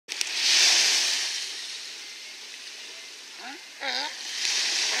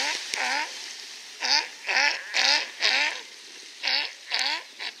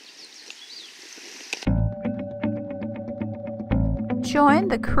Join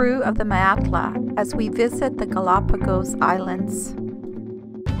the crew of the Maiatla as we visit the Galapagos Islands.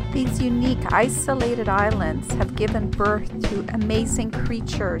 These unique isolated islands have given birth to amazing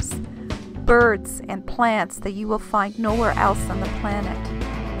creatures, birds and plants that you will find nowhere else on the planet.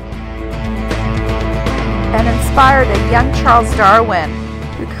 And inspired a young Charles Darwin,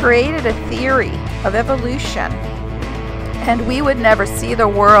 who created a theory of evolution, and we would never see the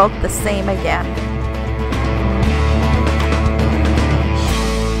world the same again.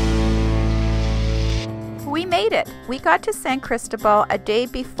 We made it. We got to San Cristobal a day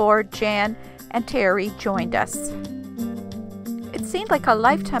before Jan and Terry joined us. It seemed like a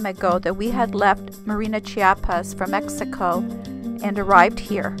lifetime ago that we had left Marina Chiapas from Mexico and arrived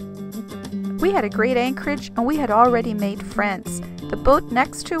here. We had a great anchorage and we had already made friends. The boat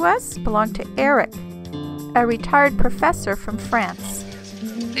next to us belonged to Eric, a retired professor from France.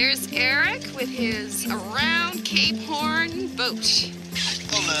 There's Eric with his around Cape Horn boat.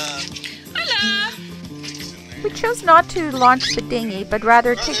 Hola. Hola. We chose not to launch the dinghy, but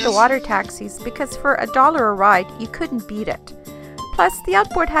rather take the water taxis because for $1 a ride, you couldn't beat it. Plus, the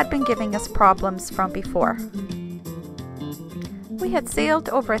outboard had been giving us problems from before. We had sailed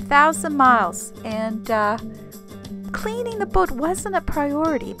over 1,000 miles, and cleaning the boat wasn't a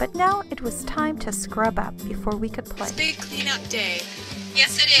priority, but now it was time to scrub up before we could play. It's big cleanup day.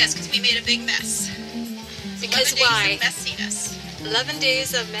 Yes, it is, because we made a big mess. Because why? 11 days of messiness. 11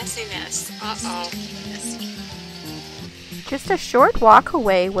 days of messiness. Uh-oh. Just a short walk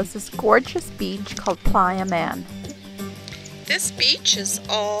away was this gorgeous beach called Playa Man. This beach is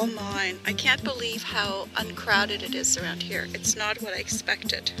all mine. I can't believe how uncrowded it is around here. It's not what I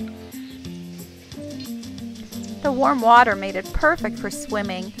expected. The warm water made it perfect for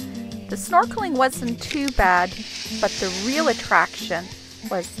swimming. The snorkeling wasn't too bad, but the real attraction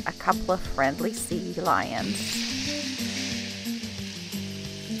was a couple of friendly sea lions.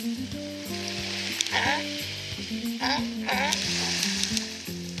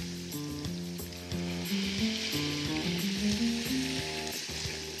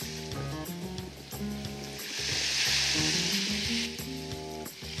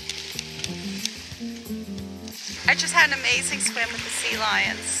 I just had an amazing swim with the sea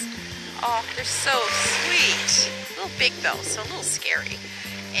lions. Oh, they're so sweet. A little big though, so a little scary.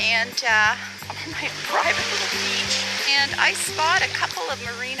 And on my private little beach. And I spot a couple of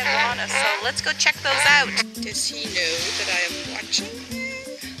marine iguanas, so let's go check those out. Does he know that I am watching him?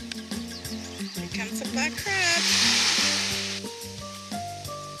 Here comes a black crab.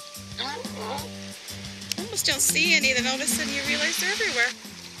 Almost don't see any, then all of a sudden you realize they're everywhere.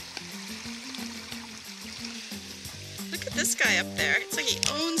 Look at this guy up there. It's like he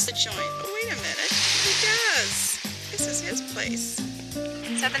owns the joint. Oh, wait a minute. He does. This is his place.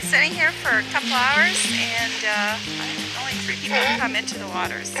 So I've been sitting here for a couple hours, and only 3 people have come into the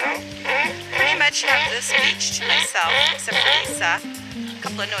water, so pretty much have this beach to myself, except for these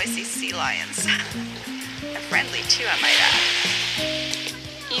couple of noisy sea lions. They're friendly too, I might add.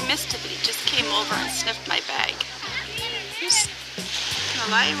 He missed it, but he just came over and sniffed my bag. He's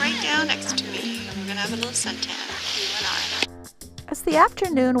gonna lie right down next to me, and we're gonna have a little suntan, you and I. As the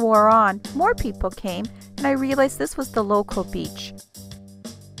afternoon wore on, more people came, and I realized this was the local beach.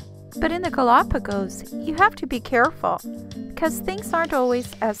 But in the Galapagos, you have to be careful, because things aren't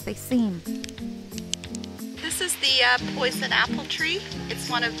always as they seem. This is the poison apple tree. It's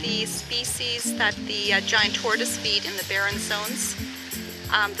one of the species that the giant tortoise feed in the barren zones.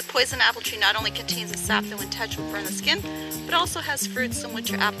 The poison apple tree not only contains a sap that when touched will burn the skin, but also has fruits and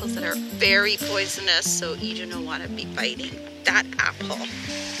winter apples that are very poisonous, so you do not want to be biting that apple.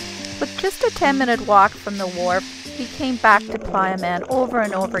 With just a 10-minute walk from the wharf, we came back to Playa Man over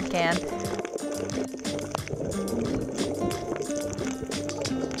and over again.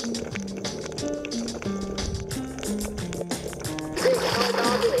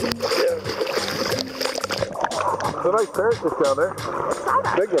 There's a nice parrot just down there. I saw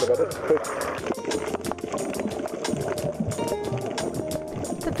that. Big one about it.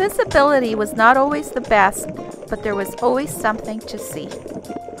 The visibility was not always the best, but there was always something to see.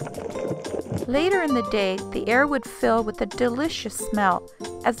 Later in the day, the air would fill with a delicious smell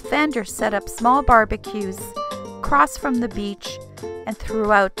as vendors set up small barbecues across from the beach and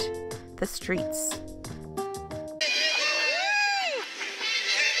throughout the streets.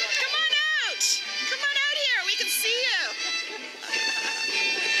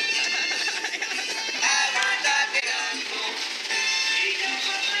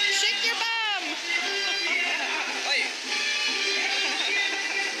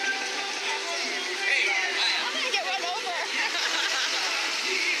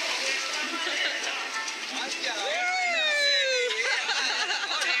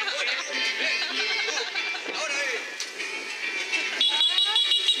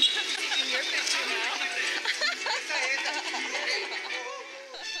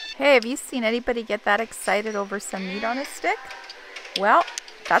 Hey, have you seen anybody get that excited over some meat on a stick? Well,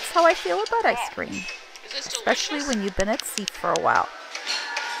 that's how I feel about ice cream, especially when you've been at sea for a while.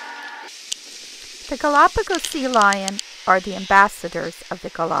 The Galapagos sea lion are the ambassadors of the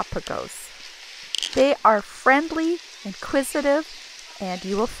Galapagos. They are friendly, inquisitive, and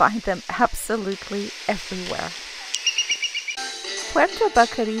you will find them absolutely everywhere. Puerto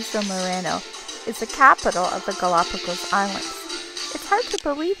Baquerizo Moreno is the capital of the Galapagos Islands. It's hard to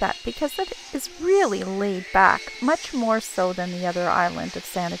believe that because it is really laid back, much more so than the other island of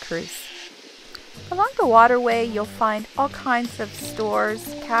Santa Cruz. Along the waterway, you'll find all kinds of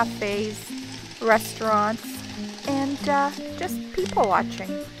stores, cafes, restaurants, and just people watching.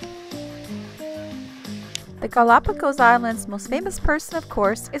 The Galapagos Islands' most famous person, of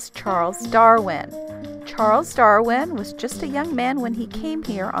course, is Charles Darwin. Charles Darwin was just a young man when he came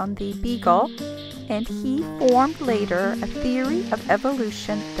here on the Beagle, and he formed later a theory of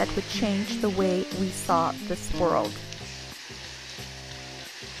evolution that would change the way we saw this world.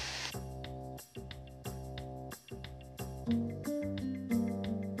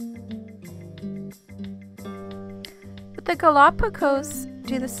 Would the Galapagos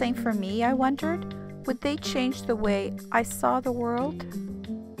do the same for me, I wondered? Would they change the way I saw the world?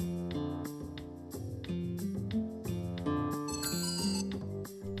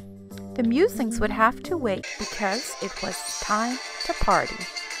 The musings would have to wait because it was time to party.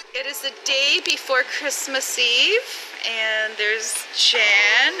 It is the day before Christmas Eve, and there's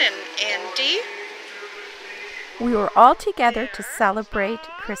Jan and Andy. We were all together to celebrate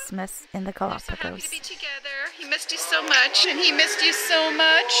Christmas in the So happy Galapagos. to be together. He missed you so much, and he missed you so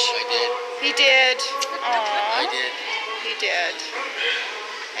much. I He did. did. Aww. I did. He did.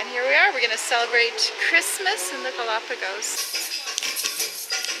 And here we are. We're going to celebrate Christmas in the Galapagos.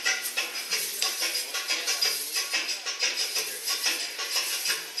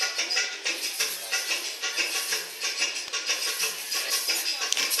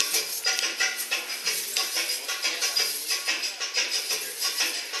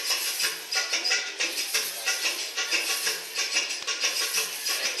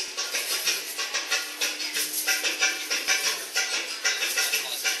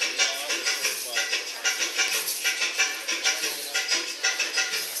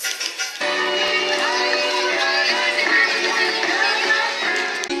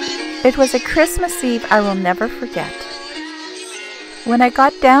 It was a Christmas Eve I will never forget. When I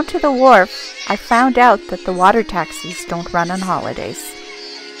got down to the wharf, I found out that the water taxis don't run on holidays.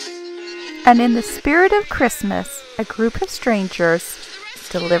 And in the spirit of Christmas, a group of strangers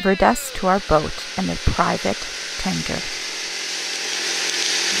delivered us to our boat in a private tender.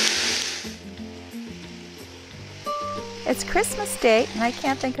 It's Christmas Day, and I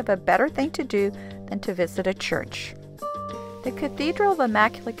can't think of a better thing to do than to visit a church. The Cathedral of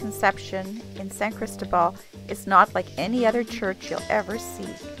Immaculate Conception in San Cristobal is not like any other church you'll ever see.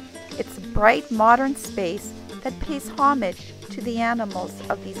 It's a bright, modern space that pays homage to the animals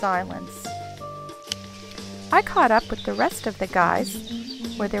of these islands. I caught up with the rest of the guys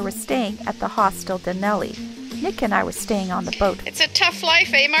where they were staying at the Hostel Denelli. Nick and I were staying on the boat. It's a tough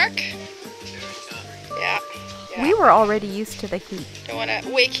life, eh, Mark? Yeah. We were already used to the heat. Don't want to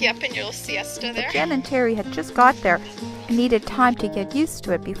wake you up in your little siesta there. Jen and Terry had just got there and needed time to get used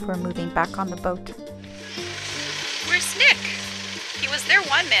to it before moving back on the boat. Where's Nick? He was there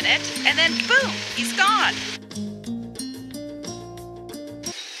 1 minute, and then boom, he's gone.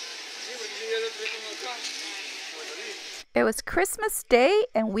 It was Christmas Day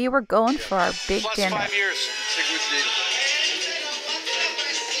and we were going for our big Plus dinner. 5 years. It's a good deal.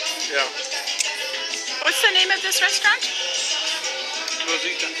 Yeah. What's the name of this restaurant?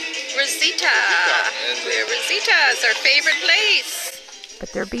 Rosita. Rosita. And, Rosita's our favorite place.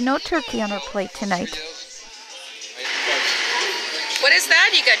 But there'd be no turkey on our plate tonight. What is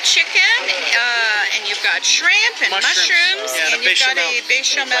that? You got chicken, and you've got shrimp and mushrooms, Yeah, and you've got a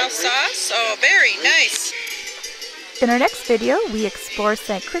bechamel sauce. Oh, very nice. In our next video, we explore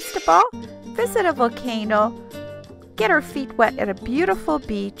San Cristobal, visit a volcano, get our feet wet at a beautiful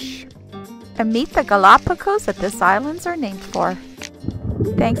beach, and meet the Galapagos that these islands are named for.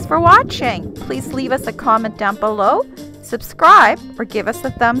 Thanks for watching. Please leave us a comment down below, subscribe, or give us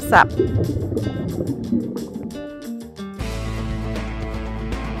a thumbs up.